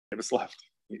Davis left.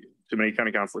 Too many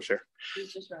county councilors here.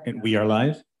 And we are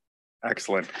live.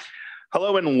 Excellent.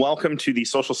 Hello and welcome to the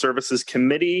Social Services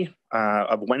Committee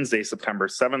of Wednesday, September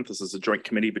 7th. This is a joint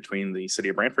committee between the City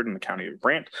of Brantford and the County of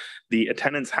Brant. The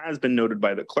attendance has been noted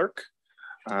by the clerk.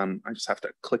 I just have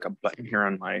to click a button here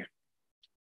on my,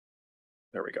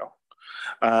 there we go.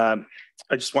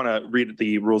 I just want to read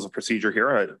the rules of procedure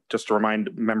here, just to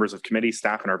remind members of committee,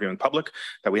 staff, and our viewing public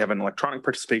that we have an electronic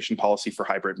participation policy for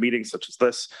hybrid meetings such as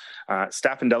this.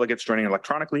 Staff and delegates joining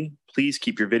electronically, please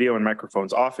keep your video and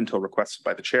microphones off until requested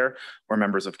by the chair or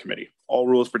members of committee. All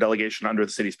rules for delegation under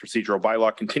the city's procedural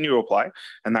bylaw continue to apply,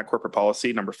 and that corporate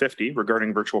policy number 50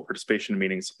 regarding virtual participation in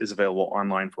meetings is available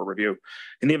online for review.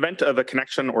 In the event of a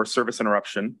connection or service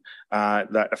interruption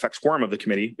that affects quorum of the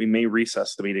committee, we may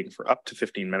recess the meeting for up to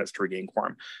 15 minutes to regain quorum.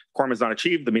 If quorum is not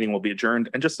achieved, the meeting will be adjourned.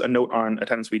 And just a note on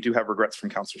attendance, we do have regrets from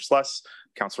Councillor Sless,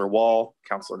 Councillor Wall,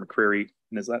 Councillor McCreary,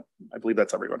 and is that, I believe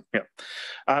that's everyone. Yeah.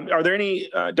 Are there any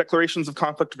declarations of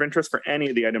conflict of interest for any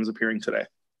of the items appearing today?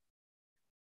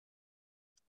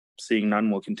 Seeing none,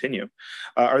 we'll continue.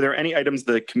 Are there any items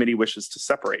the committee wishes to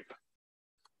separate?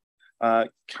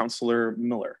 Councillor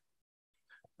Miller.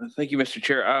 Thank you, Mr.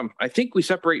 Chair. I think we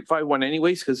separate 5.1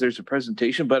 anyways because there's a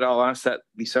presentation, but I'll ask that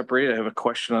be separated. I have a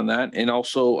question on that. And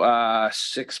also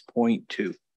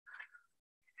 6.2.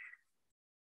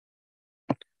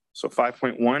 So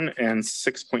 5.1 and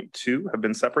 6.2 have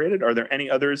been separated. Are there any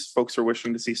others folks are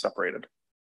wishing to see separated?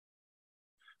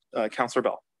 Councillor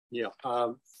Bell. Yeah,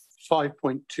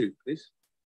 5.2, please.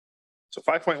 So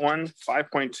 5.1,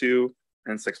 5.2,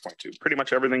 and 6.2. Pretty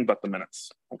much everything but the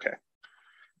minutes. Okay.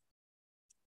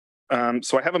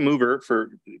 So I have a mover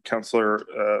for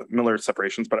Councillor Miller's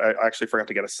separations, but I actually forgot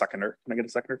to get a seconder. Can I get a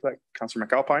seconder for that? Councillor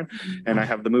McAlpine. And I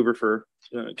have the mover for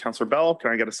Councillor Bell.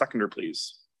 Can I get a seconder,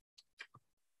 please?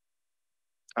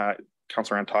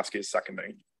 Councillor Antosky is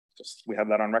seconding. Just we have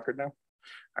that on record now.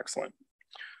 Excellent.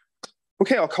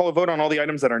 Okay, I'll call a vote on all the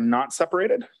items that are not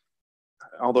separated.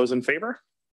 All those in favor?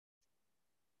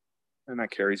 And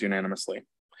that carries unanimously.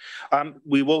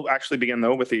 We will actually begin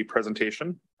though with a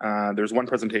presentation. There's one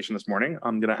presentation this morning.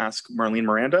 I'm going to ask Marlene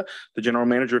Miranda, the General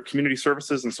Manager of Community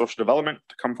Services and Social Development,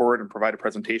 to come forward and provide a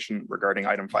presentation regarding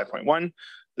item 5.1,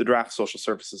 the draft social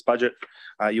services budget.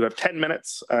 You have 10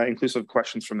 minutes, inclusive of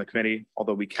questions from the committee,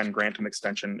 although we can grant an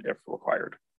extension if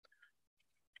required.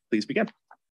 Please begin.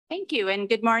 Thank you and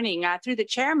good morning. Through the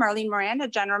chair, Marlene Miranda,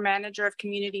 General Manager of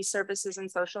Community Services and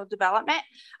Social Development.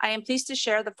 I am pleased to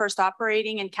share the first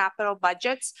operating and capital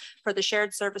budgets for the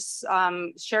shared social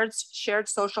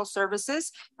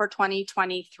services for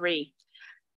 2023.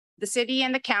 The city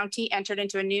and the county entered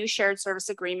into a new shared service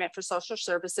agreement for social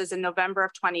services in November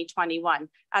of 2021.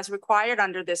 As required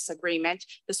under this agreement,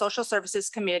 the Social Services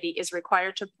Committee is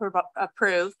required to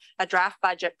approve a draft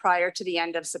budget prior to the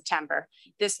end of September.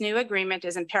 This new agreement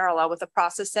is in parallel with the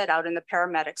process set out in the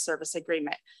paramedic service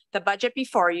agreement. The budget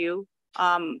before you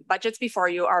budgets before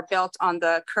you are built on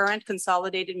the current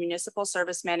consolidated municipal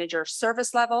service manager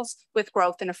service levels with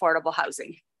growth in affordable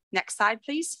housing. Next slide,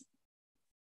 please.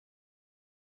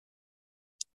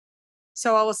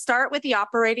 So I will start with the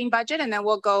operating budget and then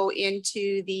we'll go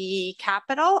into the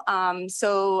capital.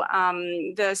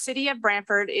 The City of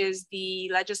Brantford is the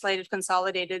legislative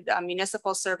consolidated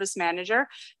municipal service manager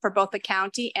for both the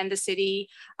county and the city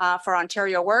for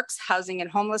Ontario Works, Housing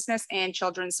and Homelessness, and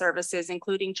Children's Services,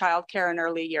 including childcare and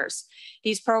early years.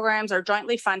 These programs are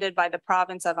jointly funded by the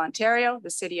Province of Ontario, the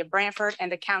City of Brantford,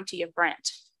 and the County of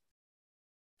Brant.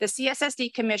 The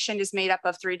CSSD Commission is made up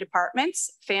of 3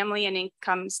 departments: Family and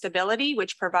Income Stability,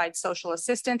 which provides social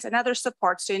assistance and other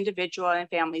supports to individuals and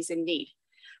families in need.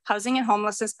 Housing and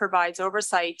Homelessness provides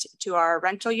oversight to our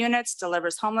rental units,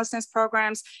 delivers homelessness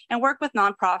programs, and work with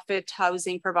nonprofit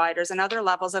housing providers and other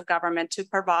levels of government to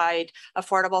provide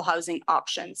affordable housing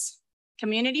options.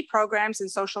 Community Programs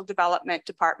and Social Development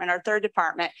Department, our 3rd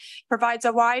department, provides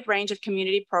a wide range of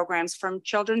community programs from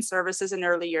children's services in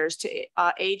early years to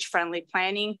age-friendly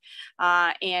planning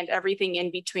and everything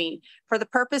in between. For the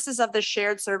purposes of the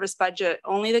shared service budget,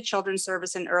 only the children's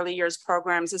service and early years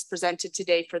programs is presented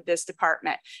today for this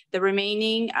department. The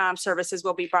remaining services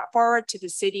will be brought forward to the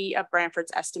City of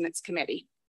Brantford's Estimates Committee.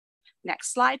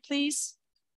 Next slide, please.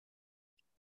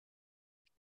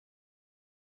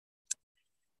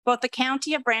 Both the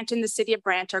County of Brant and the City of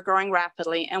Brant are growing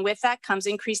rapidly, and with that comes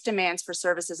increased demands for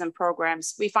services and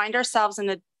programs. We find ourselves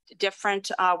in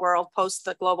different world post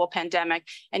the global pandemic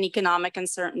and economic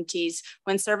uncertainties,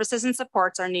 when services and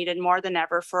supports are needed more than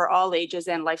ever for all ages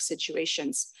and life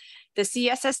situations. The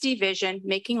CSSD Vision,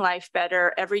 Making Life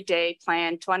Better Every Day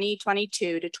Plan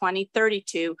 2022 to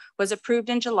 2032 was approved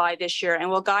in July this year and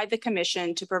will guide the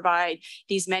Commission to provide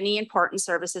these many important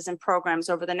services and programs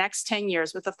over the next 10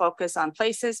 years with a focus on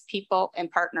places, people,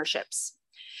 and partnerships.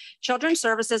 Children's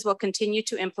Services will continue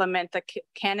to implement the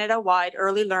Canada-wide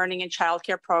early learning and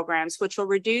childcare programs, which will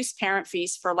reduce parent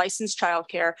fees for licensed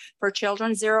childcare for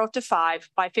children 0 to 5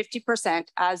 by 50%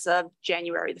 as of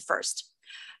January the 1st.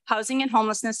 Housing and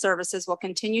Homelessness Services will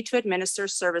continue to administer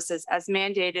services as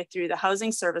mandated through the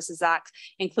Housing Services Act,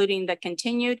 including the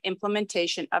continued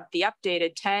implementation of the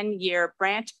updated 10-year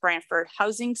Brantford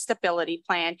Housing Stability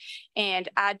Plan and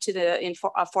add to the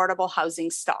affordable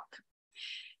housing stock.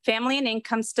 Family and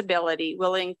Income Stability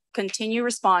will continue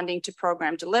responding to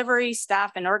program delivery,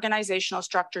 staff, and organizational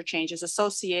structure changes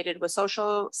associated with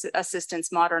social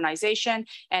assistance modernization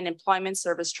and employment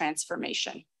service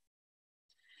transformation.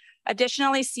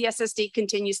 Additionally, CSSD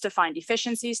continues to find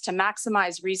efficiencies to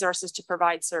maximize resources to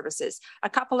provide services. A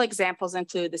couple examples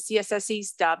include the CSSD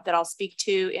stub that I'll speak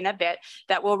to in a bit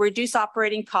that will reduce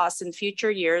operating costs in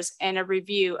future years and a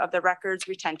review of the records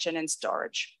retention and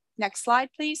storage. Next slide,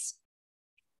 please.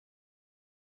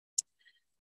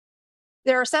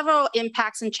 There are several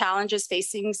impacts and challenges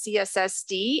facing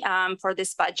CSSD for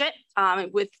this budget.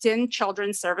 Within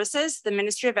Children's Services, the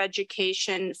Ministry of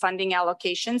Education funding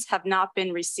allocations have not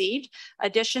been received.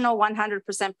 Additional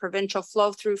 100% provincial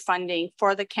flow-through funding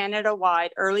for the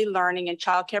Canada-wide early learning and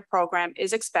childcare program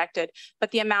is expected, but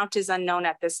the amount is unknown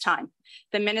at this time.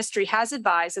 The ministry has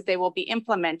advised that they will be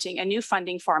implementing a new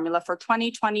funding formula for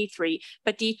 2023,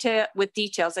 but with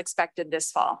details expected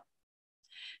this fall.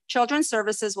 Children's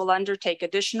Services will undertake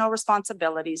additional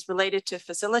responsibilities related to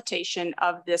facilitation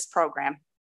of this program.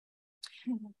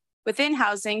 Within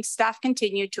housing, staff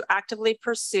continue to actively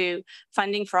pursue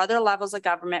funding for other levels of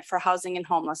government for housing and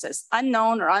homelessness.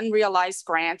 Unknown or unrealized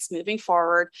grants moving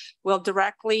forward will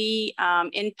directly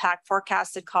impact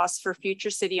forecasted costs for future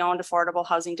city-owned affordable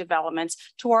housing developments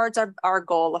towards our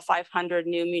goal of 500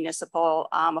 new municipal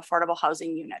affordable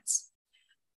housing units.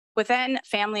 Within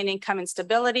Family and Income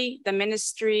Instability, the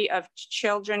Ministry of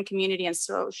Children, Community and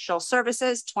Social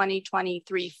Services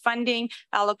 2023 funding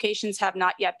allocations have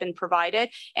not yet been provided,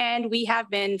 and we have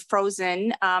been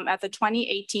frozen at the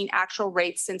 2018 actual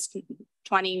rates since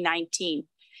 2019.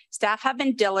 Staff have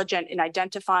been diligent in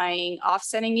identifying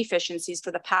offsetting efficiencies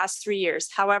for the past 3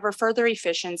 years. However, further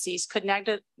efficiencies could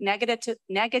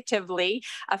negatively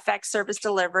affect service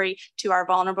delivery to our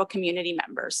vulnerable community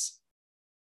members.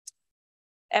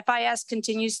 FIS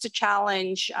continues to be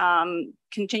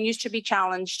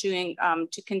challenged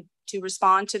to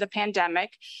respond to the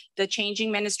pandemic, the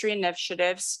changing ministry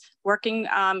initiatives, working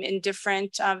in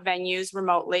different venues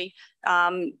remotely,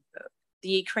 the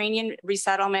Ukrainian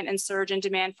resettlement and surge in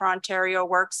demand for Ontario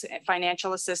Works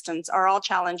financial assistance are all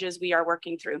challenges we are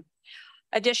working through.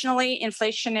 Additionally,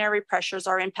 inflationary pressures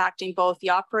are impacting both the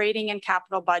operating and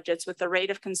capital budgets with the rate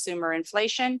of consumer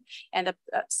inflation, and the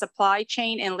supply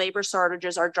chain and labor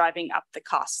shortages are driving up the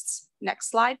costs.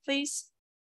 Next slide, please.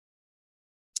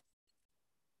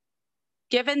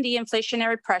 Given the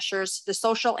inflationary pressures, the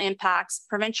social impacts,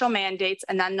 provincial mandates,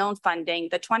 and unknown funding,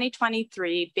 the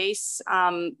 2023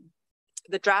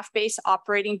 the draft base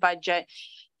operating budget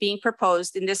being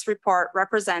proposed in this report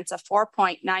represents a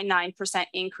 4.99%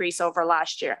 increase over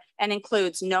last year and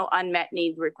includes no unmet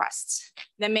need requests.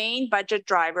 The main budget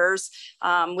drivers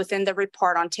within the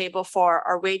report on Table 4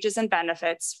 are wages and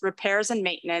benefits, repairs and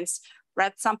maintenance,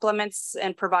 rent supplements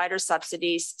and provider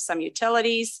subsidies, some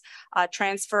utilities,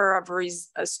 transfer of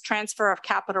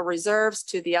capital reserves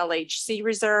to the LHC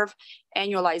reserve,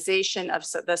 annualization of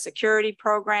the security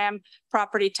program,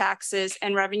 property taxes,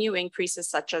 and revenue increases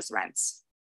such as rents.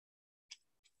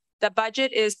 The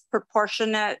budget is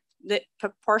proportioned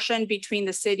between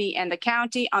the city and the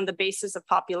county on the basis of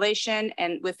population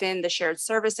and within the shared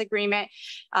service agreement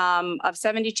of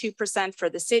 72% for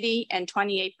the city and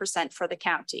 28% for the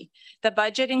county. The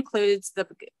budget includes the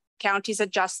county's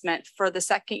adjustment for the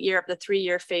second year of the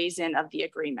 3-year phase-in of the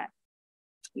agreement.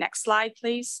 Next slide,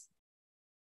 please.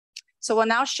 So we'll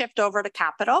now shift over to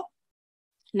capital.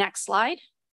 Next slide.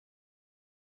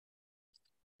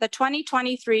 The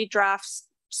 2023 drafts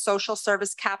social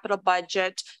service capital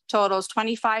budget totals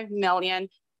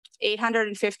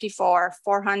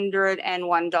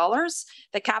 $25,854,401.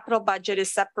 The capital budget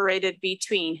is separated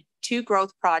between 2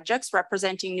 growth projects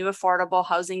representing new affordable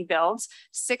housing builds,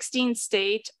 16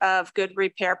 state of good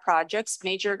repair projects,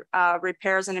 major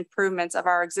repairs and improvements of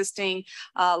our existing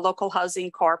local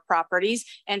housing core properties,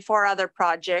 and 4 other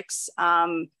projects.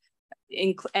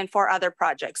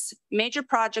 Major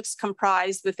projects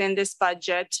comprised within this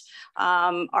budget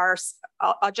are,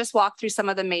 I'll just walk through some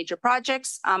of the major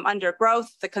projects. Under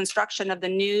growth, the construction of the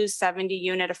new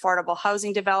 70-unit affordable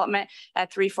housing development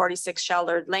at 346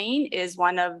 Shellard Lane is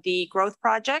one of the growth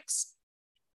projects.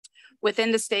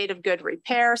 Within the state of good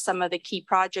repair, some of the key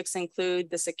projects include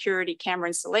the security camera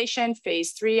installation,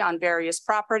 phase 3 on various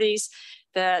properties,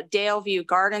 the Daleview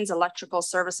Gardens electrical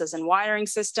services and wiring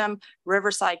system,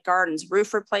 Riverside Gardens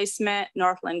roof replacement,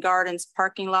 Northland Gardens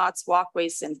parking lots,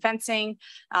 walkways and fencing,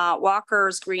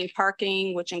 Walker's green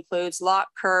parking, which includes lot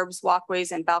curbs,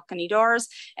 walkways and balcony doors,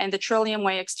 and the Trillium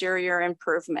Way exterior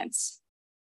improvements.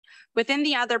 Within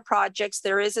the other projects,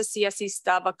 there is a CSE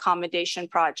stub accommodation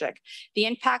project. The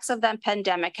impacts of the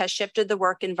pandemic has shifted the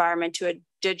work environment to a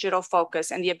digital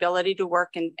focus and the ability to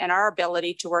work and our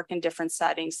ability to work in different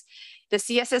settings. The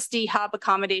CSSD hub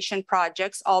accommodation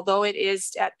projects, although it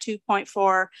is at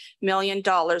 $2.4 million,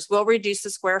 will reduce the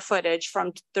square footage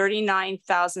from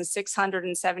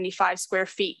 39,675 square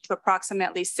feet to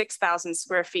approximately 6,000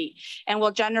 square feet, and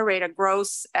will generate a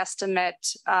gross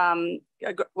estimate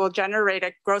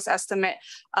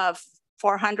of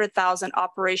 400,000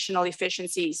 operational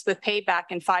efficiencies with payback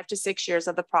in 5 to 6 years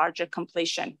of the project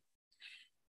completion.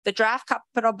 The draft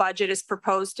capital budget is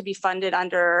proposed to be funded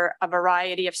under a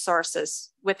variety of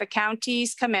sources. With the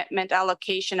county's commitment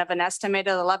allocation of an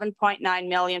estimated $11.9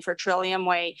 million for Trillium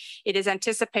Way, it is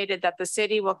anticipated that the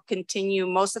city will continue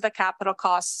most of the capital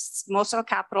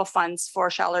funds for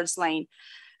Shellards Lane.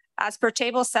 As per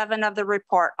Table 7 of the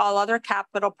report, all other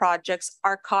capital projects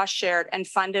are cost shared and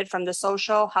funded from the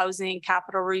Social Housing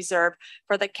Capital Reserve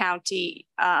for the county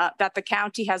that the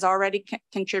county has already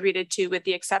contributed to, with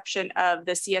the exception of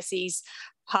the CSE's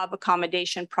Hub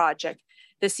Accommodation Project.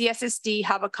 The CSSD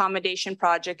Hub Accommodation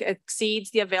Project exceeds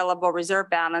the available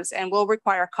reserve balance and will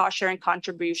require cost sharing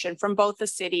contribution from both the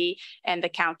city and the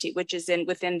county, which is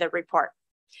within the report.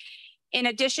 In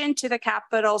addition to the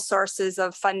capital sources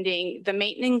of funding, the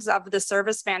maintenance of the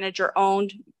service manager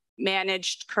owned,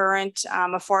 managed current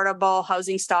affordable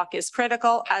housing stock is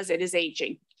critical as it is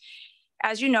aging.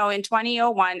 As you know, in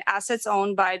 2001, assets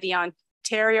owned by the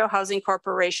Ontario Housing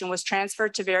Corporation was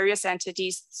transferred to various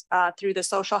entities through the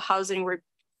Social Housing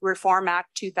Reform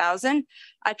Act 2000.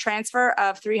 A transfer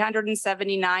of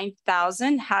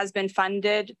 $379,000 has been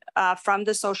funded from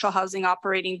the social housing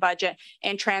operating budget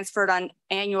and transferred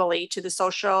annually to the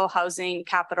Social Housing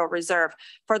Capital Reserve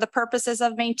for the purposes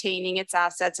of maintaining its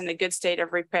assets in a good state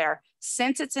of repair.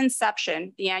 Since its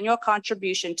inception, the annual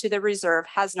contribution to the reserve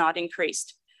has not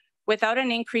increased. Without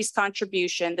an increased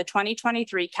contribution, the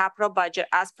 2023 capital budget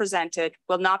as presented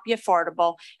will not be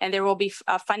affordable, and there will be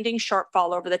a funding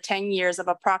shortfall over the 10 years of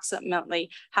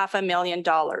approximately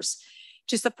 $500,000.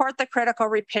 To support the critical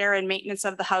repair and maintenance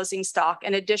of the housing stock,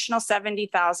 an additional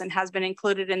 $70,000 has been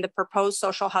included in the proposed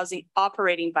social housing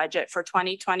operating budget for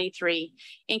 2023,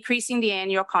 increasing the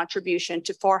annual contribution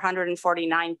to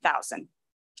 $449,000.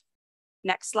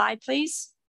 Next slide, please.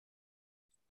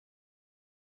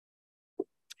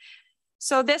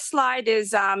 So this slide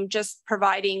is just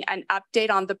providing an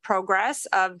update on the progress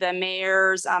of the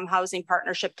Mayor's Housing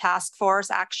Partnership Task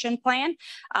Force Action Plan.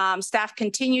 Staff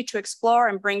continue to explore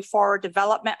and bring forward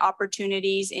development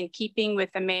opportunities in keeping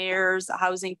with the Mayor's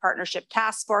Housing Partnership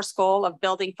Task Force goal of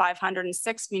building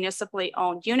 506 municipally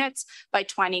owned units by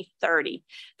 2030.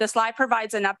 The slide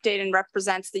provides an update and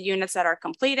represents the units that are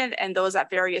completed and those at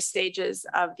various stages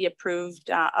of the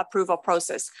approval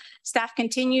process. Staff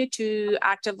continue to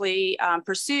actively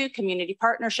pursue community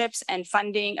partnerships and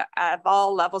funding of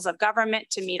all levels of government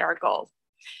to meet our goal.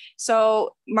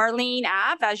 So Marlene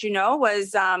Ave, as you know,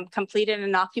 was completed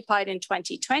and occupied in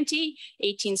 2020.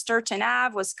 18 Sturton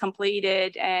Ave was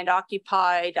completed and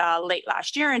occupied late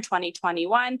last year in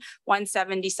 2021.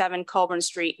 177 Colburn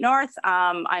Street North.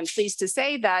 I'm pleased to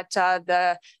say that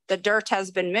the dirt has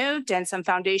been moved and some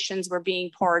foundations were being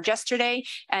poured yesterday,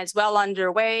 and it's well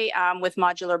underway with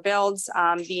modular builds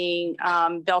being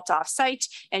built off site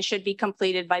and should be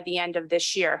completed by the end of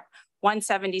this year.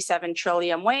 177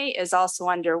 Trillium Way is also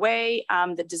underway.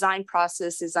 The design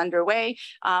process is underway.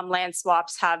 Land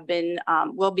swaps have been,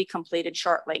 will be completed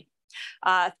shortly.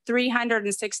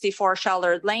 364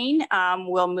 Shellard Lane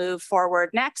will move forward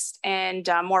next. And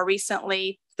more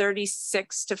recently,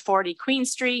 36 to 40 Queen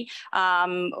Street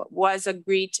was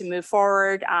agreed to move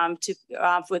forward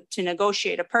to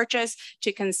negotiate a purchase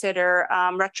to consider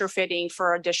retrofitting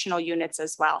for additional units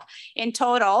as well. In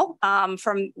total,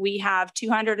 we have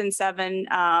 207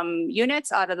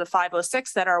 units out of the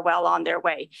 506 that are well on their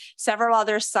way. Several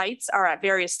other sites are at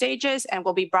various stages and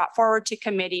will be brought forward to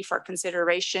committee for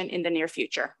consideration in the near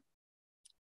future.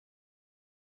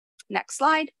 Next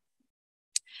slide.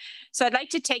 So I'd like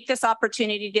to take this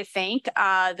opportunity to thank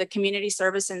the Community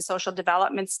Service and Social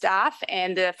Development staff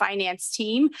and the finance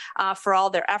team for all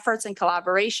their efforts and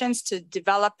collaborations to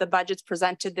develop the budgets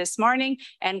presented this morning.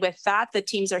 And with that, the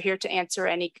teams are here to answer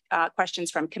any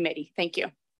questions from committee. Thank you.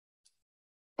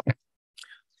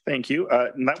 Thank you.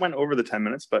 And that went over the 10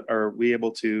 minutes, but are we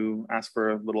able to ask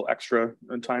for a little extra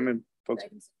time and folks?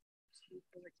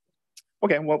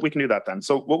 Okay, well, we can do that then.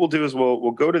 So what we'll do is we'll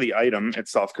go to the item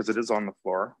itself because it is on the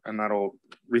floor, and that'll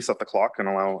reset the clock and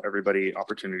allow everybody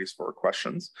opportunities for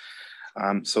questions.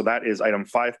 So that is item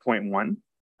 5.1,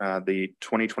 the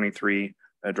 2023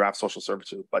 draft social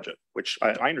services budget, which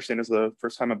I understand is the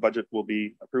first time a budget will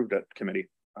be approved at committee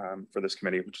for this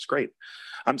committee, which is great.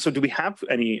 So do we have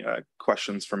any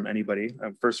questions from anybody?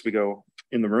 First, we go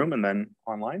in the room and then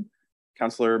online.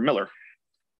 Councillor Miller.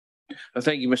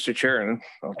 Thank you, Mr. Chair, and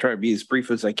I'll try to be as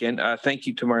brief as I can. Thank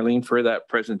you to Marlene for that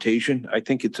presentation. I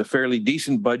think it's a fairly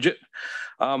decent budget.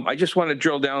 I just want to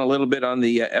drill down a little bit on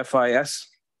the FIS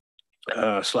 /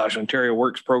 Ontario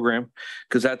Works program,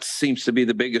 because that seems to be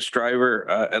the biggest driver,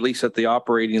 at least at the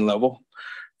operating level,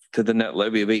 to the net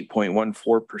levy of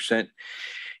 8.14%.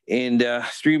 And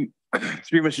through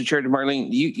Mr. Chair to Marlene,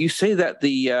 you say that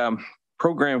the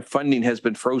program funding has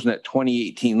been frozen at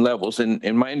 2018 levels. And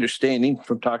my understanding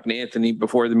from talking to Anthony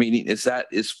before the meeting is that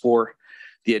is for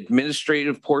the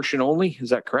administrative portion only.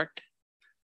 Is that correct?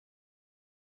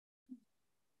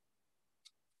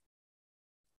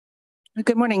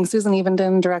 Good morning, Susan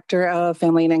Evenden, Director of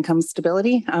Family and Income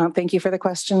Stability. Thank you for the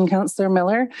question, Councillor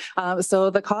Miller. So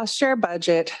the cost share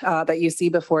budget that you see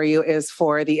before you is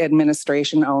for the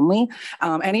administration only.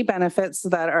 Any benefits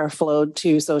that are flowed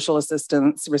to social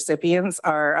assistance recipients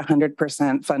are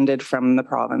 100% funded from the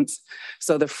province.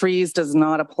 So the freeze does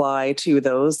not apply to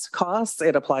those costs.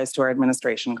 It applies to our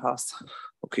administration costs.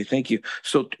 Okay, thank you.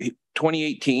 So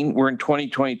 2018, we're in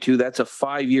 2022. That's a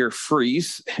 5-year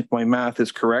freeze, if my math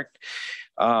is correct.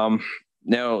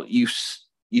 Now, you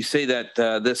say that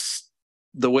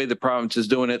the way the province is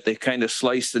doing it, they kind of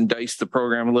sliced and diced the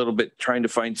program a little bit, trying to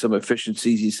find some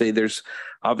efficiencies. You say there's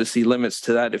obviously limits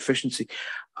to that efficiency.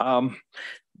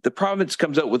 The province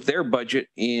comes out with their budget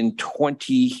in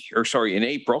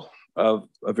April of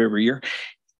every year.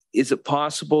 Is it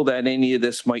possible that any of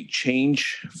this might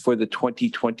change for the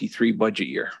 2023 budget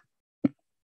year?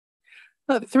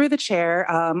 Through the chair,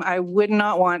 I would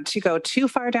not want to go too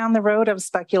far down the road of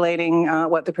speculating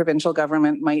what the provincial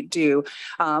government might do.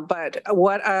 But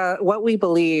what we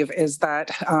believe is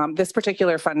that this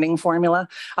particular funding formula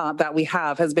that we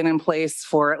have has been in place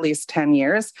for at least 10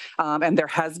 years. And there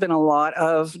has been a lot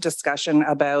of discussion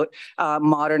about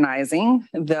modernizing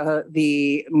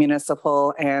the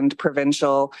municipal and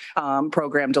provincial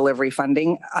program delivery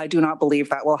funding. I do not believe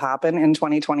that will happen in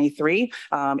 2023.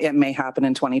 It may happen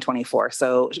in 2024.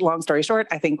 So long story short,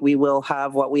 I think we will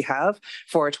have what we have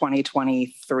for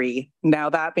 2023.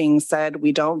 Now, that being said,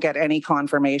 we don't get any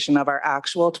confirmation of our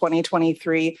actual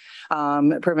 2023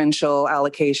 provincial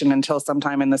allocation until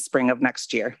sometime in the spring of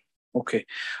next year. Okay.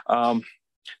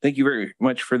 Thank you very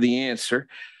much for the answer,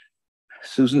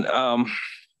 Susan.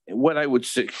 What I would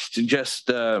suggest,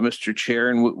 Mr. Chair,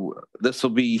 and this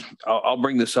will be, I'll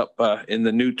bring this up in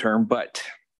the new term, but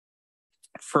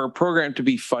for a program to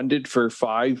be funded for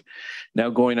 5, now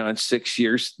going on 6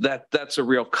 years, that's a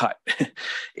real cut.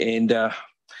 And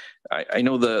I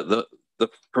know the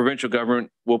provincial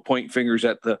government will point fingers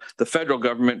at the federal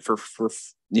government for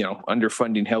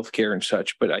underfunding healthcare and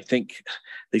such, but I think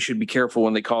they should be careful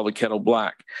when they call the kettle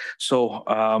black.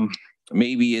 So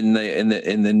maybe in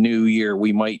the new year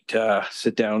we might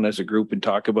sit down as a group and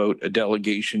talk about a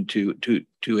delegation to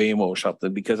AMO or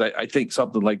something, because I think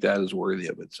something like that is worthy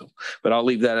of it. So, but I'll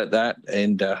leave that at that,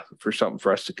 and for something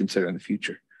for us to consider in the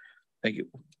future. Thank you.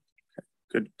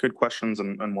 Good questions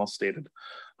and well stated.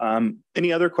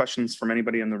 Any other questions from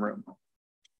anybody in the room?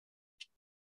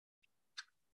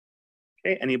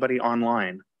 Okay, anybody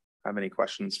online have any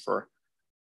questions for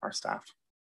our staff?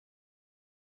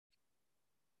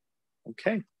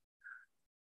 Okay.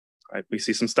 We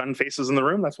see some stunned faces in the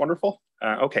room. That's wonderful.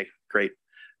 Okay, great.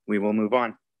 We will move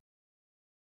on.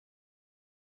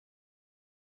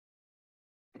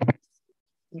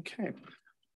 Okay.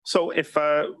 So if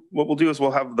what we'll do is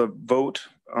we'll have the vote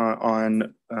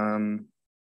on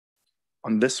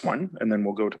this one, and then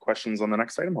we'll go to questions on the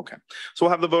next item. Okay. So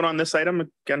we'll have the vote on this item.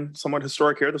 Again, somewhat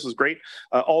historic here. This is great.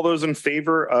 All those in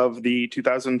favor of the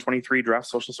 2023 draft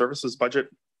social services budget?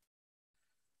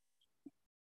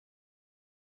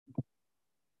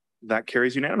 That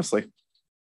carries unanimously.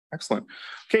 Excellent.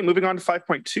 Okay, moving on to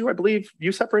 5.2. I believe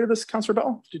you separated this, Councillor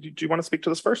Bell. Do you want to speak to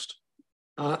this first?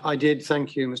 I did.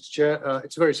 Thank you, Mr. Chair.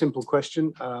 It's a very simple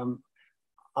question.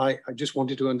 I just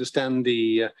wanted to understand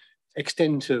the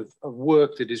extent of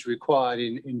work that is required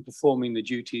in performing the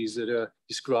duties that are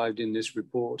described in this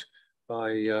report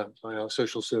by our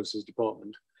Social Services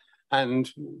Department,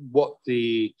 and what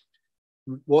the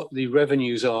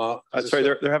revenues are. Sorry,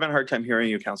 they're having a hard time hearing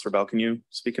you, Councillor Bell. Can you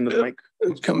speak into the mic?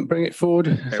 Come bring it forward.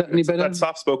 Is that any better? That's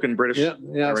soft-spoken British. Yeah.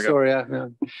 Sorry. Yeah.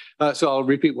 So I'll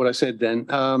repeat what I said then.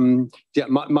 Yeah,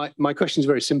 my question is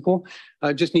very simple.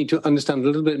 I just need to understand a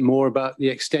little bit more about the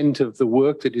extent of the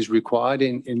work that is required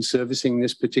in servicing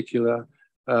this particular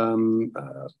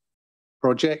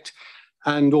project,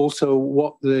 and also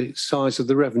what the size of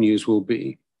the revenues will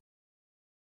be.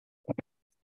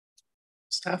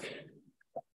 Staff.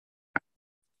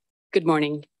 Good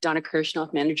morning, Donna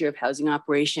Kirschnoff, Manager of Housing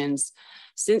Operations.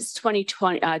 Since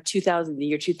 2020, the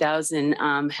year 2000,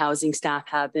 housing staff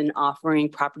have been offering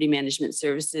property management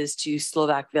services to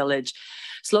Slovak Village.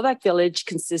 Slovak Village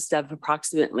consists of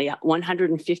approximately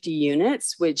 150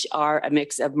 units, which are a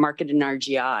mix of market and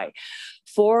RGI.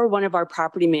 For one of our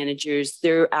property managers,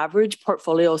 their average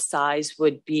portfolio size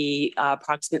would be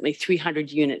approximately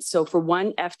 300 units. So for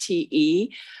one FTE,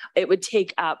 it would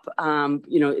take up,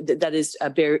 that is a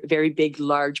very, very big,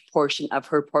 large portion of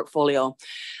her portfolio.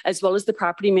 As well as the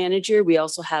property manager, we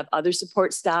also have other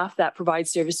support staff that provide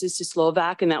services to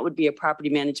Slovak, and that would be a property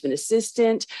management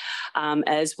assistant,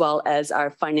 as well as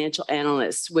our financial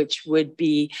analysts, which would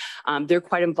be, they're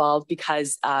quite involved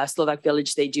because Slovak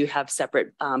Village, they do have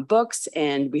separate books,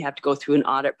 and we have to go through an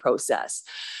audit process.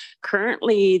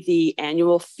 Currently, the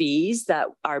annual fees that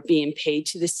are being paid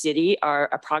to the city are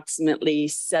approximately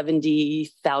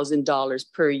 $70,000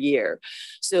 per year.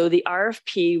 So the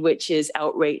RFP, which is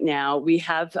out right now, we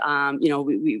have,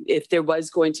 if there was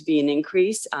going to be an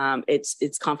increase,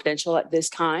 it's confidential at this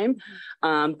time,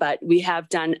 but we have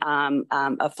done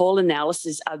a full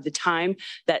analysis of the time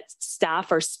that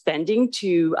staff are spending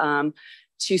to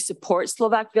support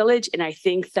Slovak Village. And I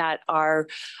think that our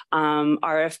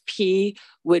RFP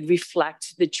would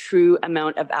reflect the true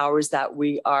amount of hours that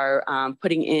we are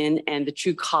putting in and the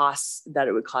true costs that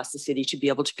it would cost the city to be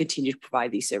able to continue to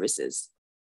provide these services.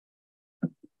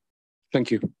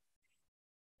 Thank you.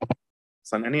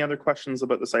 So any other questions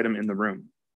about this item in the room?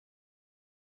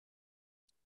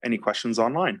 Any questions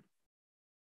online?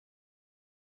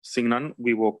 Seeing none,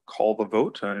 we will call the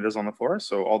vote. It is on the floor.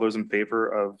 So all those in favor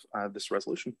of this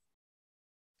resolution?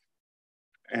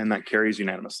 And that carries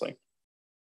unanimously.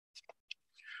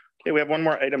 Okay, we have one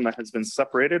more item that has been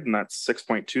separated, and that's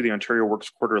 6.2, the Ontario Works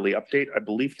Quarterly Update. I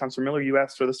believe, Councillor Miller, you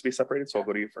asked for this to be separated, so I'll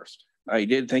go to you first. I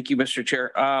did. Thank you, Mr.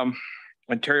 Chair.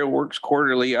 Ontario Works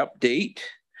Quarterly Update.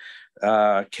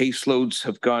 Caseloads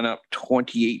have gone up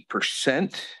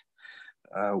 28%.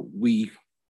 We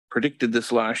predicted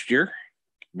this last year,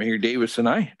 Mayor Davis and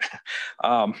I,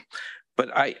 but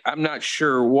I'm not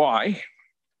sure why.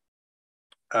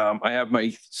 I have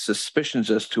my suspicions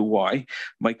as to why.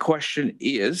 My question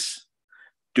is,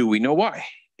 do we know why?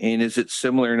 And is it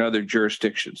similar in other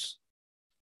jurisdictions?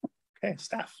 Okay,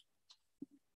 staff.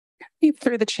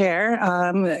 Through the chair,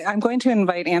 I'm going to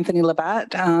invite Anthony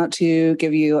Labatt to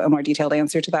give you a more detailed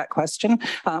answer to that question.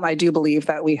 I do believe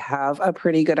that we have a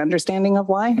pretty good understanding of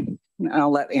why.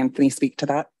 I'll let Anthony speak to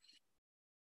that.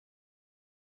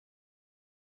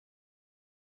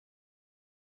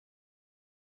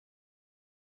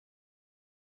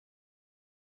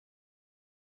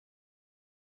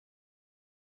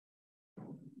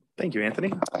 Thank you, Anthony.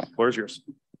 The floor is yours.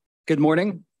 Good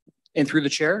morning, and through the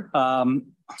chair.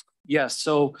 Yes,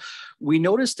 so we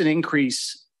noticed an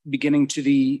increase beginning to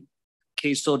the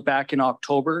caseload back in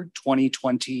October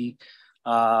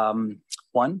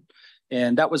 2021,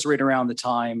 and that was right around the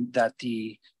time that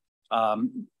the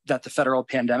federal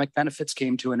pandemic benefits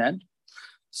came to an end.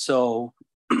 So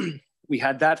we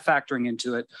had that factoring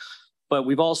into it, but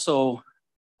we've also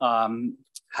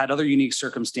had other unique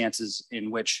circumstances in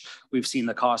which we've seen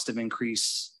the cost of living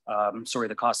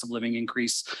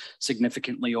increase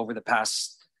significantly over the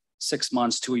past 6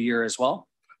 months to a year as well.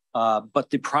 But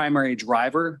the primary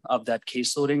driver of that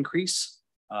caseload increase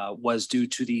was due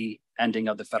to the ending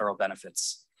of the federal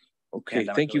benefits. Okay,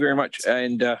 thank you very much.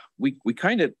 And we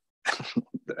kind of,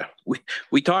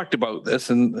 we talked about this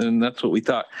and that's what we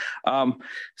thought.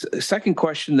 Second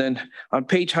question then, on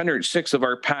page 106 of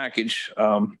our package,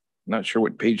 not sure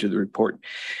what page of the report.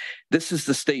 This is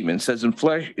the statement. It says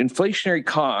inflationary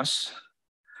costs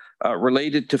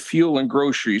related to fuel and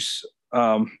groceries,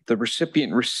 the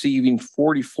recipient receiving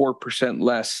 44%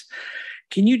 less.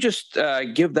 Can you just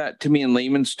give that to me in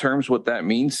layman's terms, what that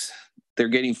means? They're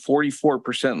getting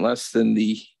 44% less than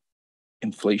the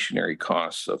inflationary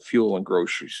costs of fuel and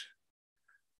groceries.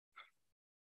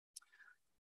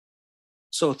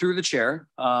 So through the chair,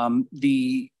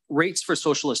 the rates for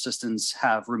social assistance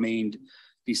have remained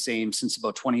the same since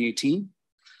about 2018.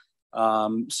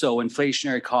 So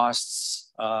inflationary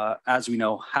costs, as we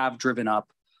know, have driven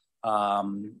up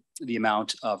the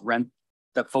amount of rent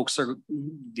that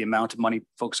the amount of money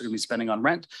folks are going to be spending on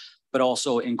rent, but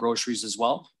also in groceries as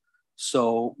well.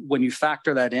 So when you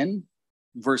factor that in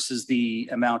versus the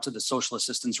amount of the social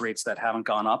assistance rates that haven't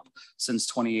gone up since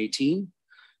 2018,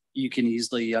 you can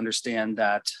easily understand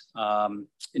that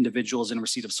individuals in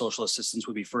receipt of social assistance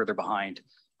would be further behind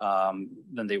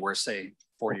than they were, say,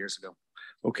 4 years ago.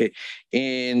 Okay,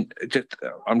 and just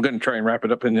I'm going to try and wrap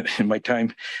it up in my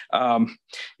time.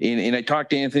 And I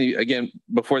talked to Anthony again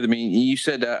before the meeting. You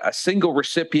said a single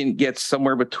recipient gets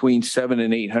somewhere between $700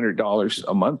 and $800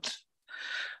 a month.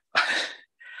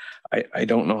 I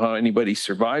don't know how anybody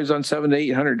survives on $700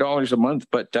 to $800 a month,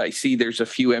 but I see there's a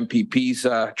few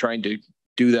MPPs trying to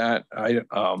do that.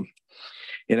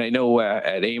 And I know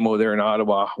at AMO there in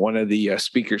Ottawa, one of the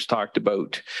speakers talked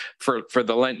about for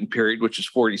the Lenten period, which is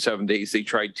 47 days, they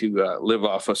tried to live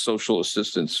off of social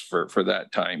assistance for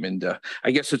that time. And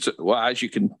I guess well, as you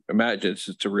can imagine,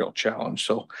 it's a real challenge.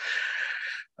 So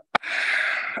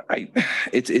I'll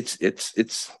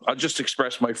just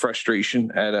express my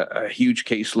frustration at a huge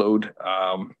caseload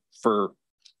for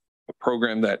a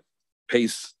program that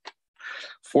pays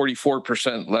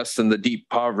 44% less than the deep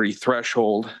poverty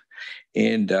threshold.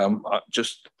 And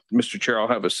just, Mr. Chair, I'll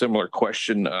have a similar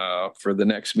question for the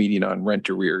next meeting on rent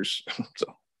arrears. So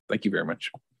thank you very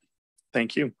much.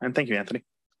 Thank you. And thank you, Anthony.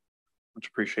 Much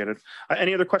appreciated.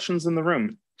 Any other questions in the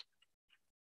room?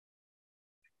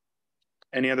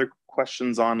 Any other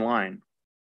questions online?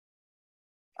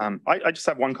 I just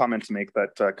have one comment to make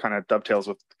that kind of dovetails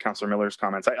with Councillor Miller's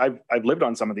comments. I've lived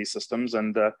on some of these systems,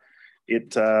 and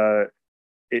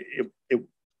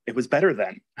it was better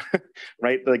then,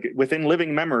 right? Like within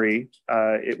living memory,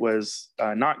 it was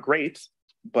not great,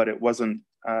 but it wasn't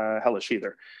hellish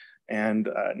either. And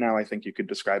now I think you could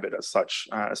describe it as such,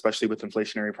 especially with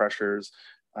inflationary pressures,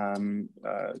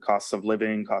 costs of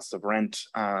living, costs of rent,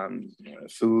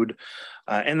 food.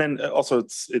 And then also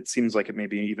it seems like it may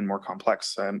be even more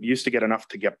complex. Used to get enough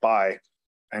to get by,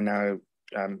 and now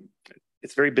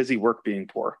it's very busy work being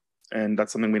poor. And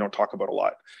that's something we don't talk about a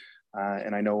lot.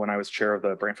 And I know when I was chair of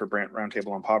the Brantford-Brant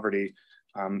Roundtable on Poverty,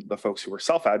 the folks who were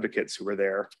self-advocates who were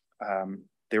there,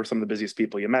 they were some of the busiest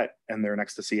people you met, and they're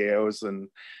next to CAOs and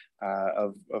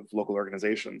of local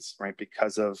organizations, right?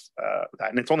 Because of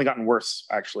that. And it's only gotten worse,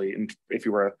 actually, if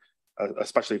you were,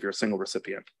 especially if you're a single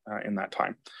recipient in that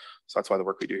time. So that's why the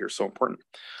work we do here is so important.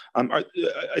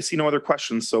 I see no other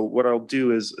questions. So what I'll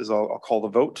do is I'll call the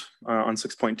vote on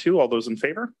 6.2. All those in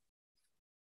favor?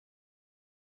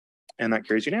 And that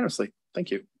carries unanimously. Thank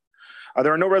you.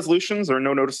 There are no resolutions or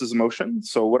no notices of motion.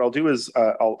 So what I'll do is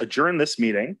I'll adjourn this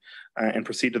meeting and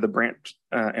proceed to the Brant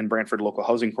and Brantford Local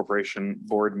Housing Corporation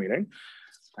board meeting.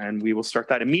 And we will start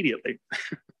that immediately.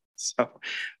 So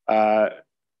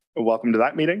welcome to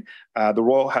that meeting. The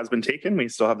roll has been taken. We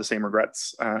still have the same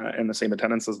regrets and the same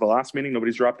attendance as the last meeting.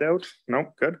 Nobody's dropped out.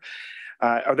 No, good.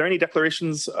 Are there any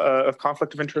declarations of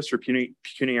conflict of interest or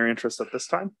pecuniary interest at this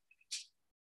time?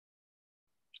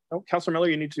 Oh, Councillor Miller,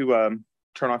 you need to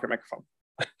turn off your microphone.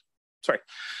 Sorry.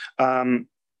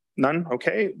 None.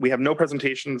 Okay. We have no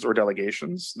presentations or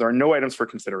delegations. There are no items for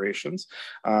considerations.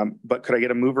 But could I get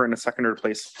a mover and a seconder to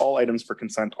place all items for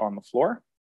consent on the floor?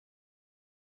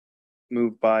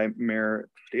 Moved by Mayor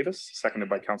Davis, seconded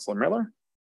by Councillor Miller.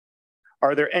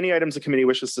 Are there any items the committee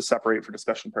wishes to separate for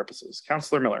discussion purposes?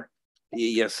 Councillor Miller.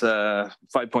 Yes,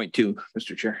 5.2,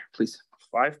 Mr. Chair, please.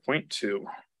 5.2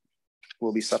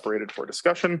 will be separated for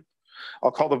discussion.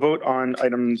 I'll call the vote on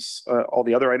items, all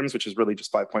the other items, which is really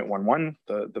just 5.11,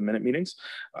 the minute meetings.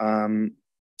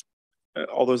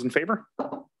 All those in favor?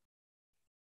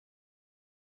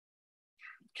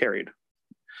 Carried.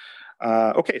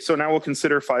 Okay, so now we'll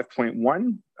consider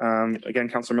 5.1. Again,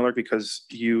 Councillor Miller, because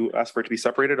you asked for it to be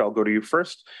separated, I'll go to you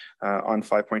first on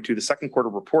 5.2, the second quarter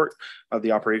report of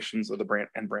the operations of the Brant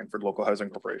and Brantford Local Housing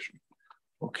Corporation.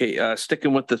 Okay,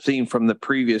 sticking with the theme from the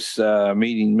previous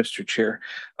meeting, Mr. Chair.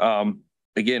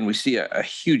 again, we see a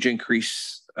huge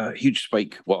increase, a huge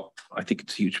spike. Well, I think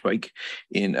it's a huge spike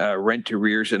in rent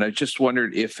arrears. And I just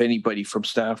wondered if anybody from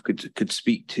staff could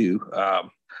speak to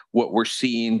what we're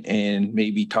seeing and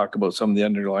maybe talk about some of the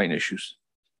underlying issues.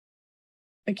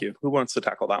 Thank you. Who wants to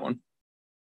tackle that one?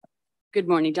 Good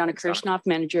morning, Donna Kirshnoff,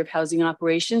 Manager of Housing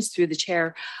Operations, through the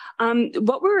chair.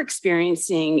 What we're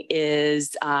experiencing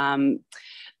is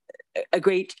a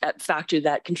great factor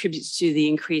that contributes to the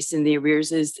increase in the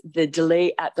arrears is the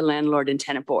delay at the landlord and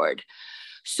tenant board.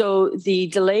 So the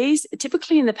delays,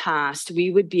 typically in the past, we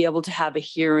would be able to have a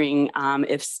hearing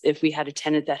if we had a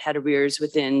tenant that had arrears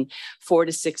within 4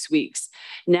 to 6 weeks.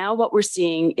 Now what we're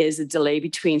seeing is a delay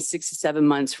between 6 to 7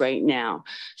 months right now.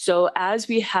 So as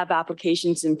we have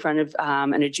applications in front of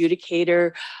an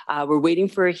adjudicator, we're waiting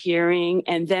for a hearing.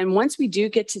 And then once we do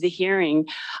get to the hearing,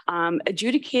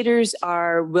 adjudicators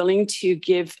are willing to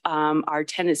give our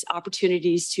tenants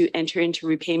opportunities to enter into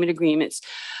repayment agreements.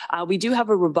 We do have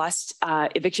a robust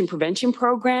eviction prevention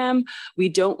program. We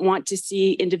don't want to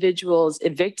see individuals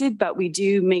evicted, but we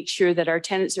do make sure that our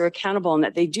tenants are accountable and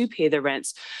that they do pay their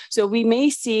rents. So we may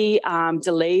see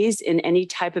delays in any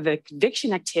type of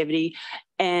eviction activity.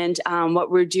 And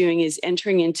what we're doing is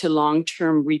entering into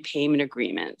long-term repayment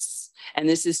agreements. And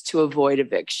this is to avoid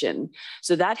eviction.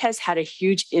 So that has had a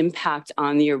huge impact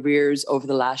on the arrears over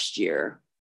the last year.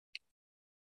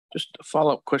 Just a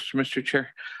follow-up question, Mr.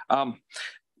 Chair.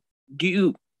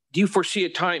 Do you foresee a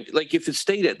time, like if it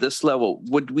stayed at this level,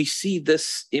 would we see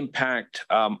this impact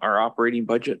our operating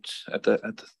budgets at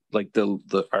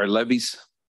our levies?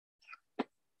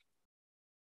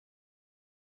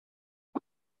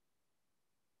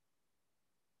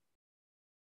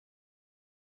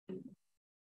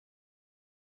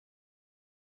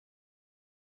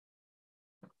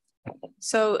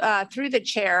 So through the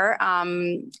chair,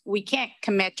 we can't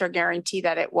commit or guarantee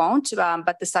that it won't,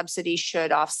 but the subsidy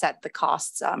should offset the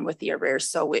costs with the arrears,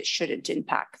 so it shouldn't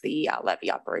impact the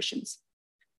levy operations.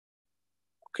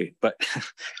 Okay, but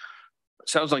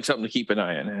sounds like something to keep an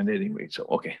eye on, and anyway, so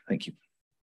okay, thank you.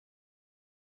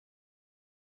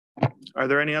 Are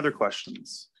there any other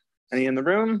questions? Any in the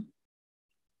room?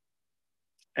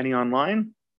 Any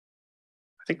online?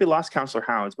 I think we lost Councillor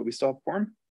Howes, but we still have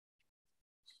quorum.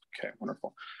 Okay,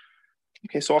 wonderful.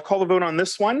 Okay, so I'll call the vote on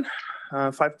this one.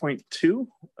 5.2.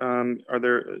 Are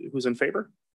there, who's in favor?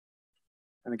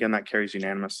 And again, that carries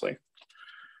unanimously.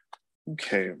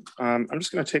 Okay, I'm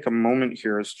just going to take a moment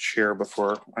here as chair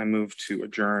before I move to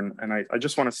adjourn. And I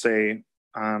just want to say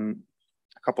a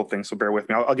couple of things, so bear with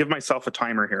me. I'll give myself a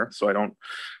timer here so I don't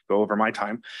go over my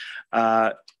time.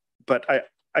 But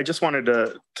I just wanted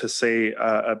to say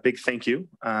a big thank you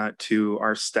to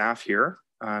our staff here.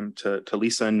 To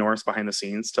Lisa and Norris behind the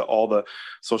scenes, to all the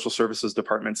social services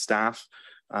department staff,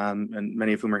 and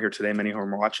many of whom are here today, many of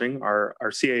whom are watching, our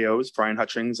CAOs, Brian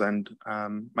Hutchings and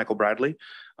Michael Bradley,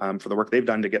 for the work they've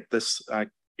done to get this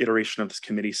iteration of this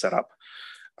committee set up.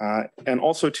 And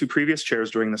also to previous chairs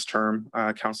during this term,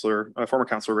 former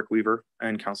Councillor Rick Weaver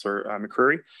and Councillor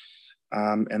McCreary,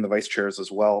 and the vice chairs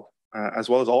as well as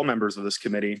all members of this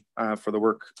committee for the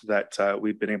work that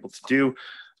we've been able to do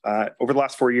over the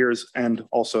last 4 years, and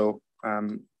also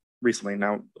recently.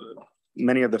 Now,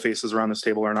 many of the faces around this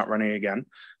table are not running again,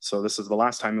 so this is the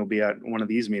last time you'll be at one of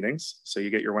these meetings, so you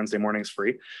get your Wednesday mornings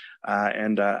free,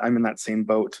 and I'm in that same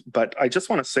boat. But I just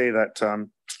want to say that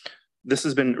this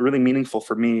has been really meaningful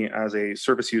for me as a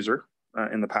service user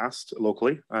in the past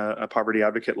locally, a poverty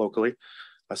advocate locally,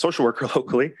 a social worker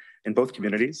locally in both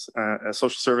communities, a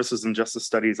social services and justice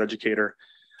studies educator,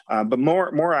 but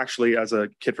more actually as a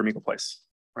kid from Eagle Place.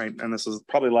 Right, and this is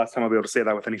probably the last time I'll be able to say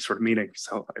that with any sort of meeting,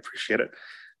 so I appreciate it.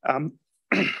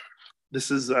 This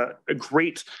is a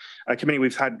great committee.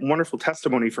 We've had wonderful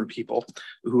testimony from people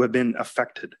who have been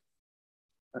affected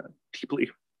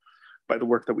deeply by the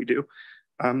work that we do.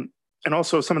 And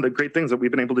also some of the great things that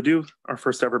we've been able to do. Our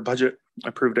first ever budget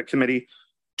approved at committee,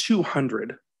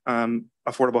 200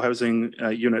 affordable housing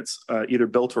units either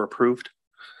built or approved.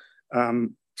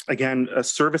 Again,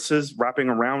 services wrapping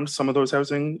around some of those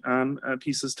housing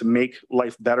pieces to make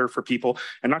life better for people,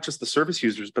 and not just the service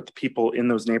users, but the people in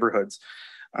those neighborhoods,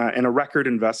 and a record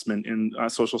investment in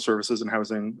social services and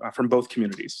housing from both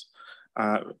communities.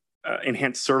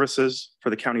 Enhanced services for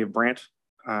the County of Brant,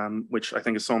 which I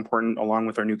think is so important, along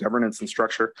with our new governance and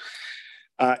structure.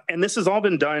 And this has all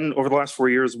been done over the last 4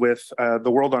 years with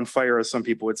the world on fire, as some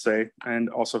people would say, and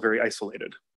also very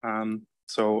isolated.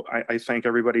 So I thank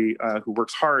everybody who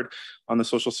works hard on the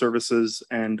social services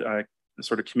and the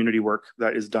sort of community work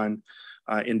that is done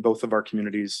in both of our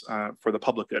communities for the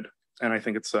public good. And I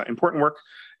think it's important work,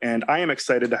 And I am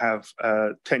excited to have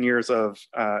 10 years of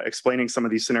explaining some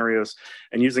of these scenarios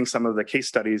and using some of the case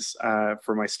studies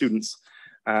for my students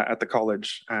at the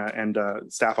college, and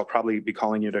staff. I'll probably be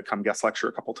calling you to come guest lecture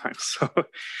a couple times. So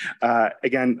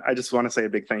again, I just want to say a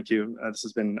big thank you. This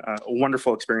has been a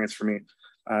wonderful experience for me,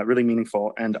 really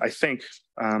meaningful, and I think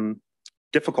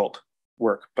difficult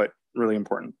work, but really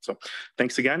important. So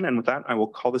thanks again. And with that, I will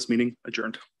call this meeting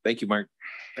adjourned. Thank you, Mark.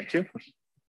 Thank you.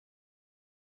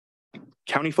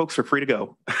 County folks are free to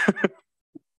go.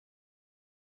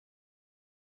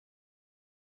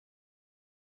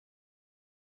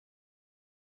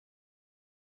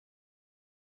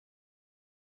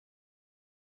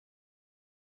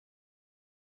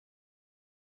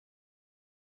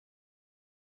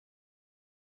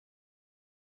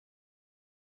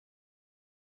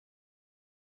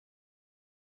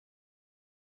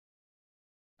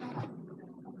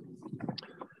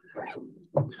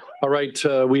 All right,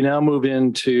 we now move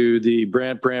into the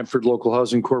Brantford Local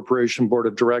Housing Corporation Board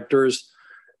of Directors.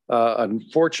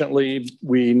 Unfortunately,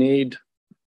 we need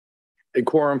a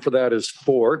quorum for that is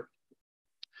 4.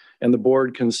 And the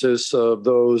board consists of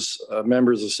those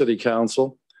members of City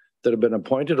Council that have been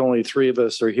appointed. Only 3 of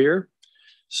us are here.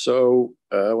 So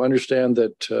I understand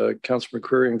that Councillor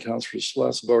McCreary and Councillor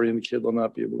Sloss have already indicated they'll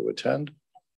not be able to attend,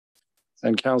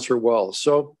 and Councillor Wall.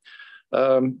 So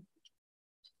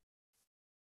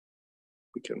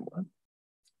we can,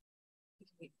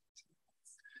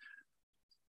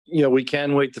 we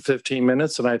can wait the 15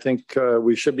 minutes, and I think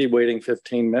we should be waiting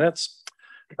 15 minutes.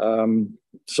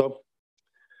 So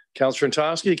Councillor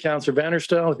Antosky, Councillor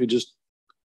Vanderstel, if you just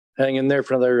hang in there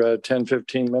for another 10,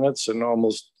 15 minutes, and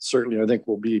almost certainly I think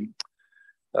we'll be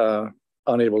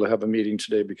unable to have a meeting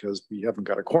today because we haven't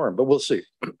got a quorum, but we'll see.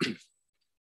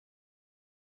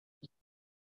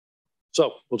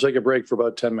 So we'll take a break for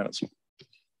about 10 minutes.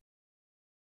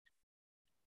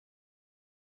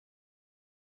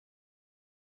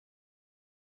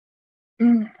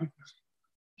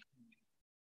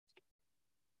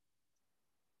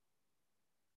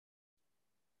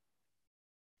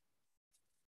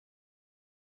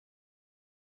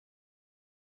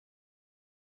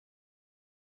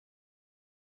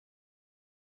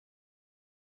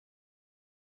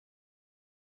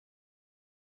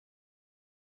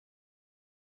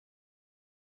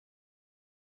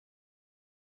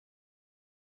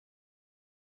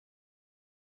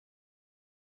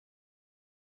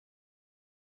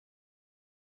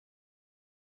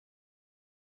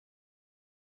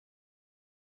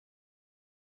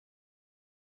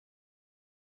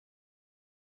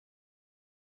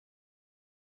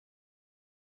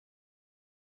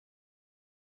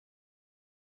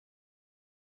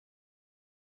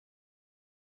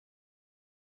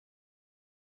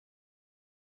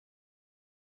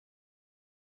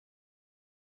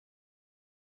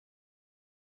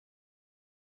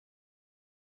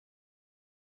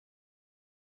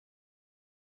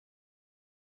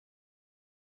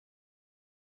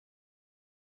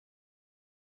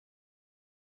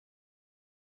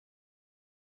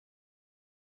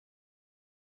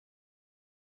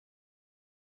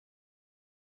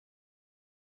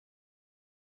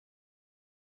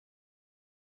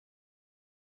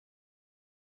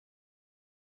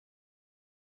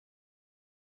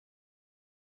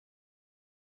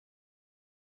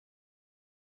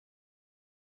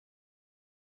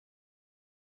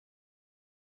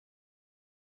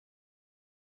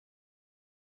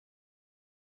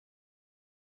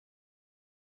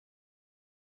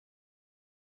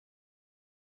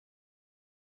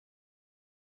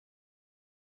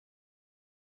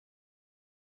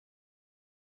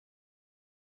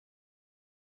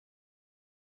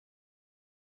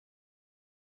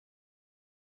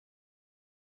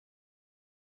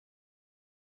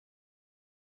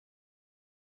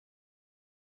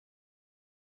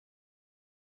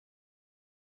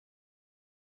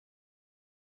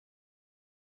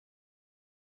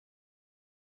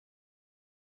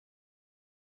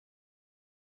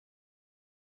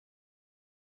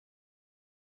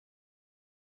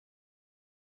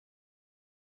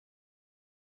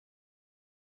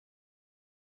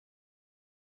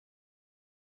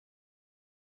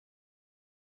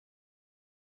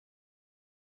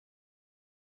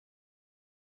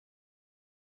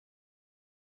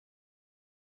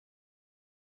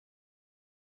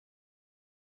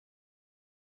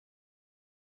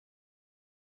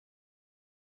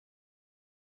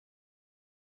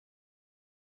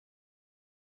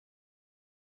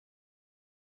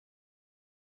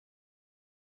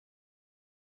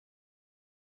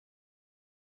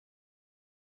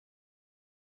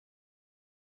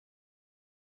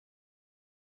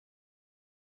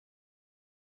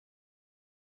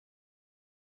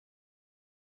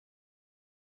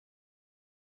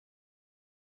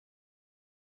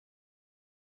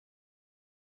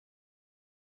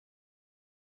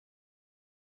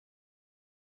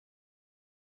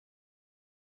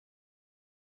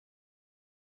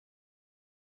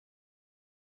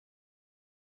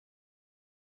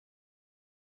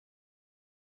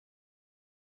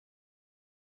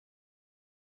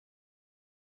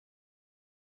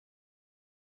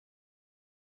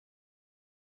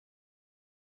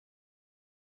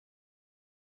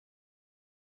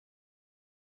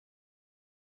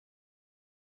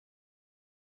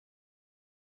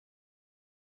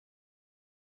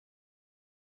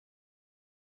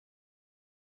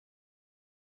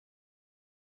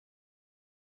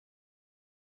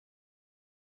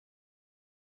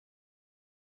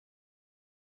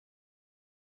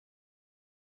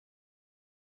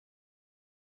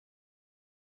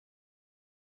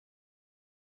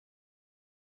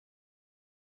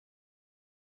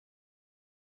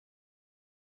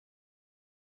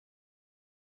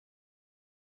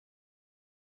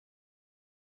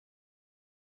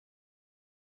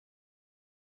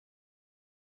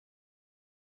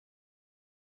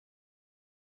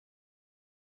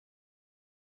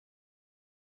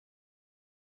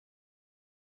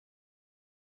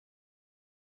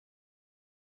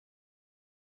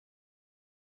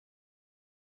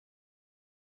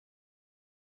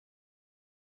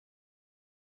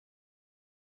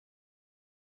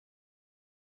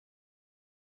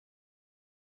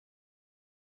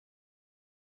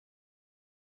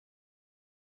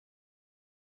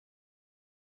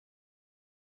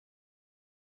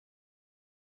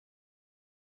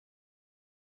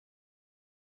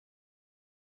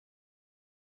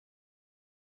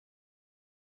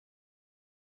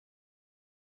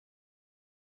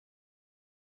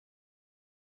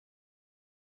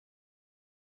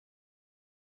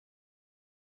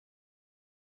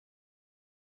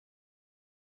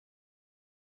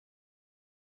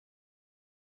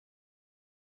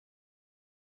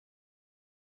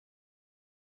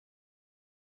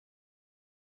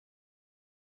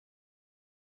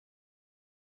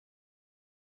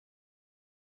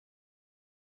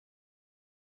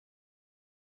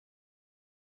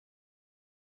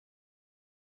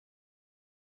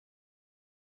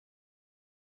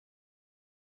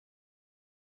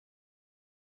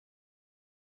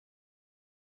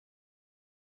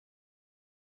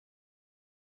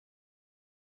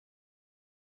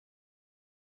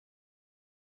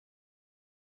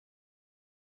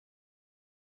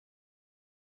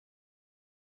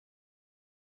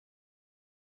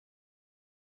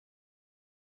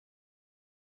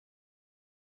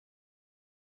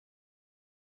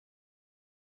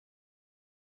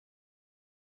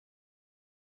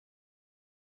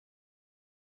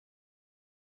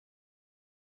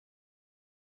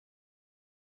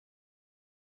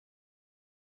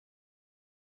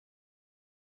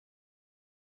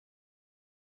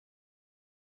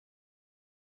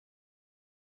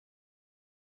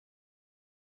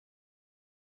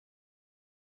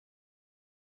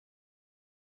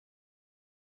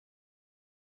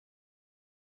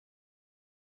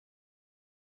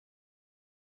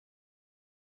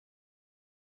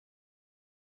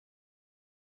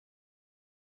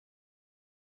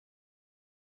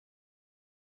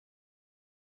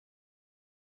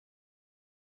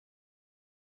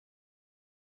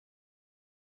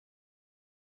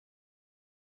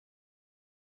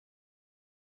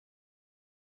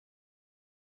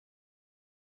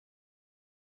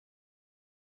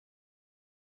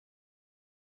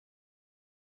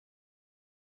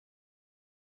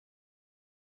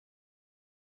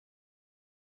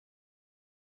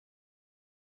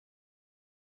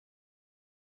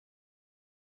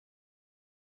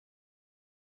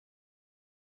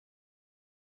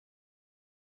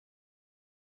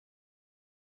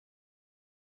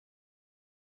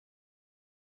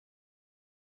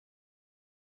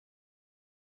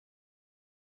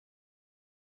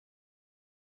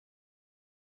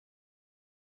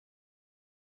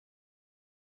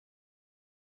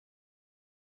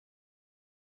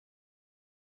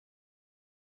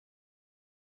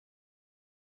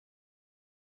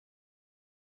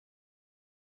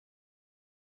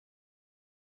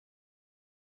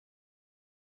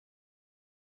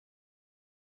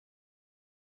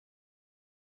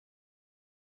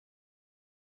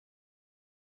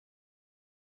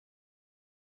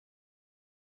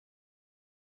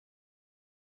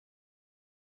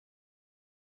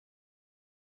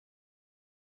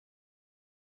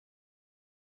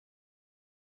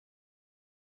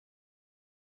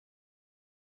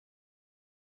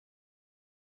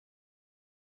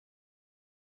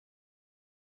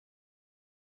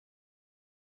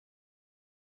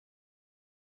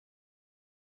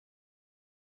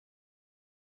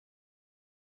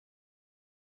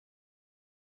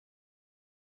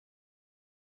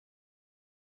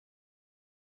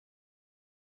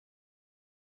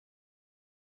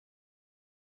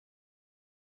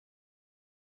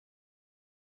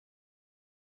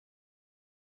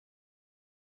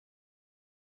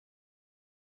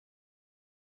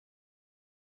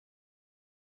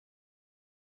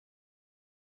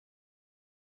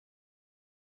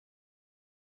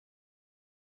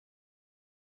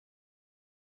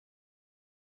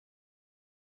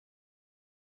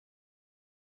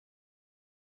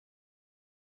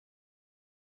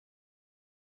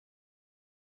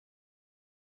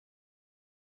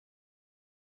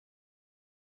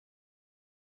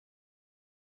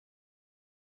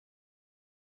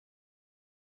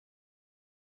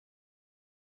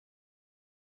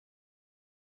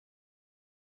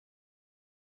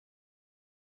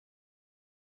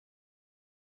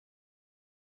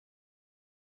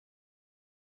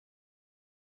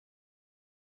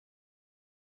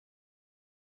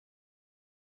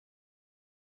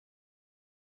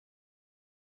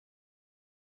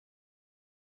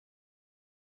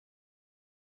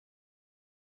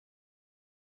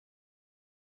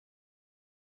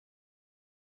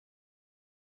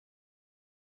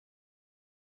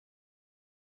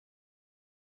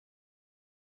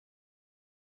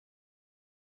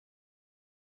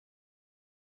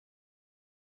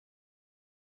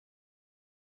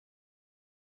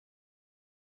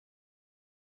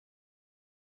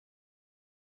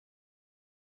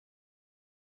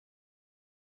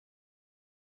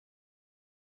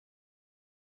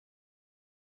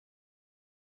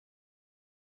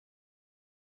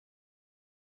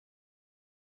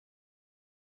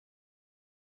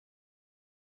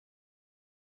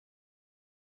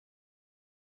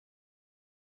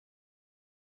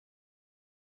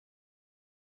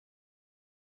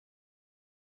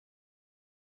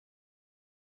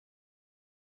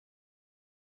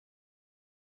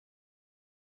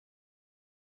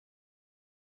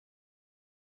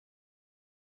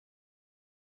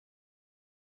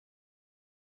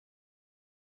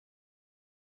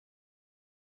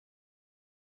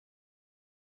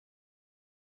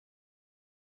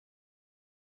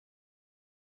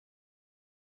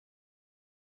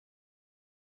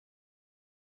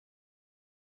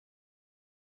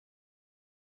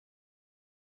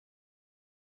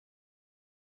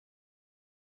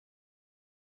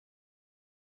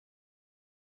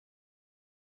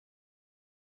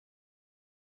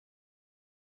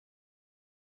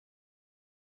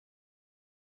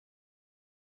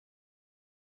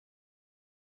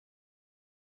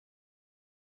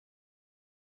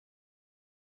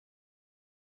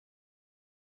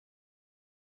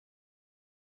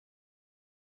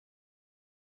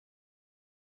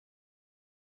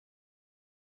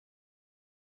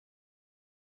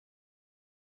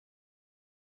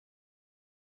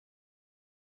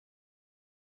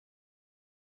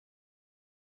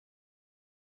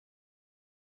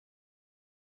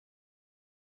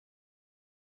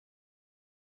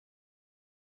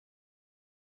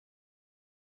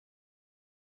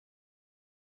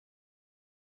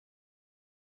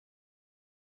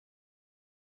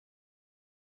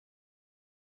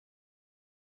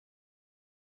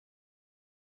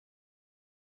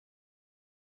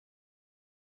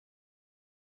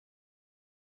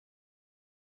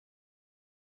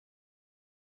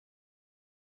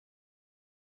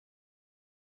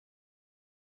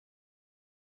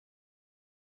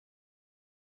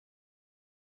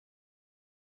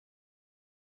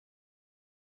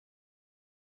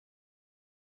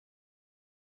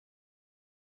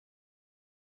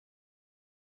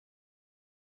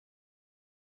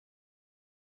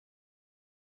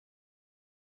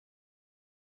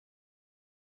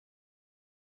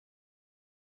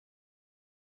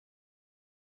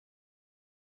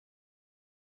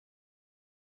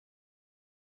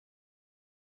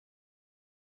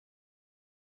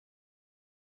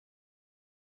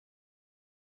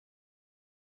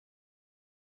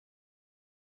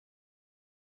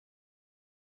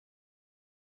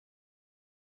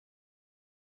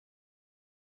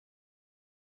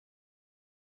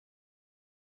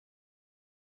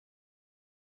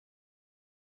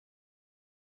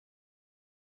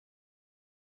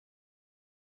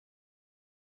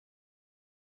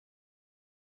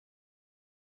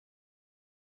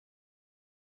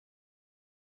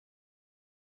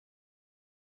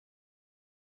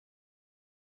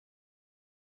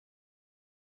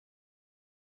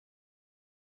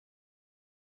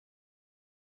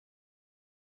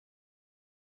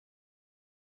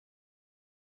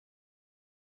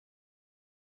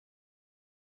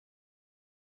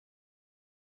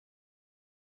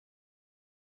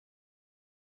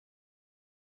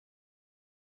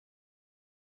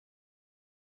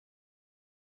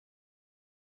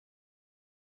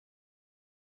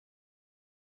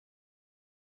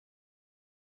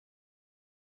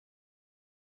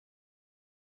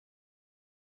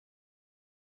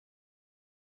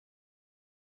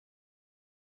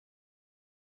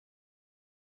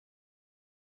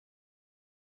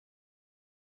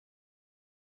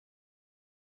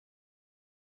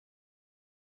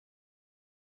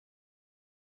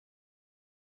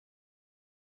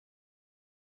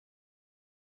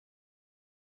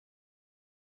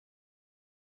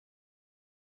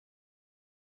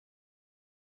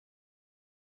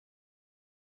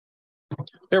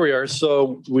 There we are.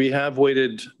 So we have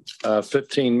waited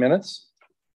 15 minutes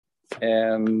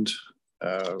and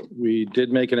we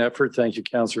did make an effort. Thank you,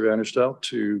 Councillor Vanderstel,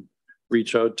 to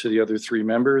reach out to the other three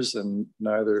members, and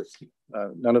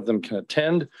none of them can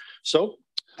attend. So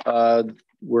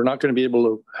we're not going to be able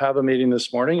to have a meeting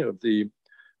this morning of the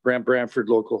Brantford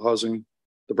Local Housing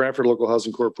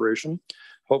Corporation.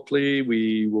 Hopefully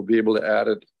we will be able to add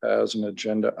it as an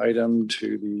agenda item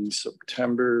to the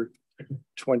September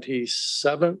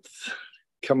 27th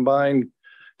combined.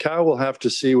 Cal will have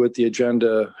to see what the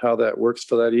agenda, how that works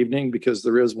for that evening, because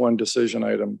there is one decision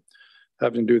item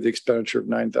having to do with the expenditure of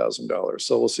 $9,000.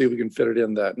 So we'll see if we can fit it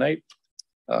in that night.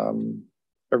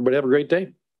 Everybody have a great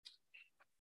day.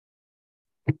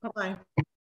 Bye-bye.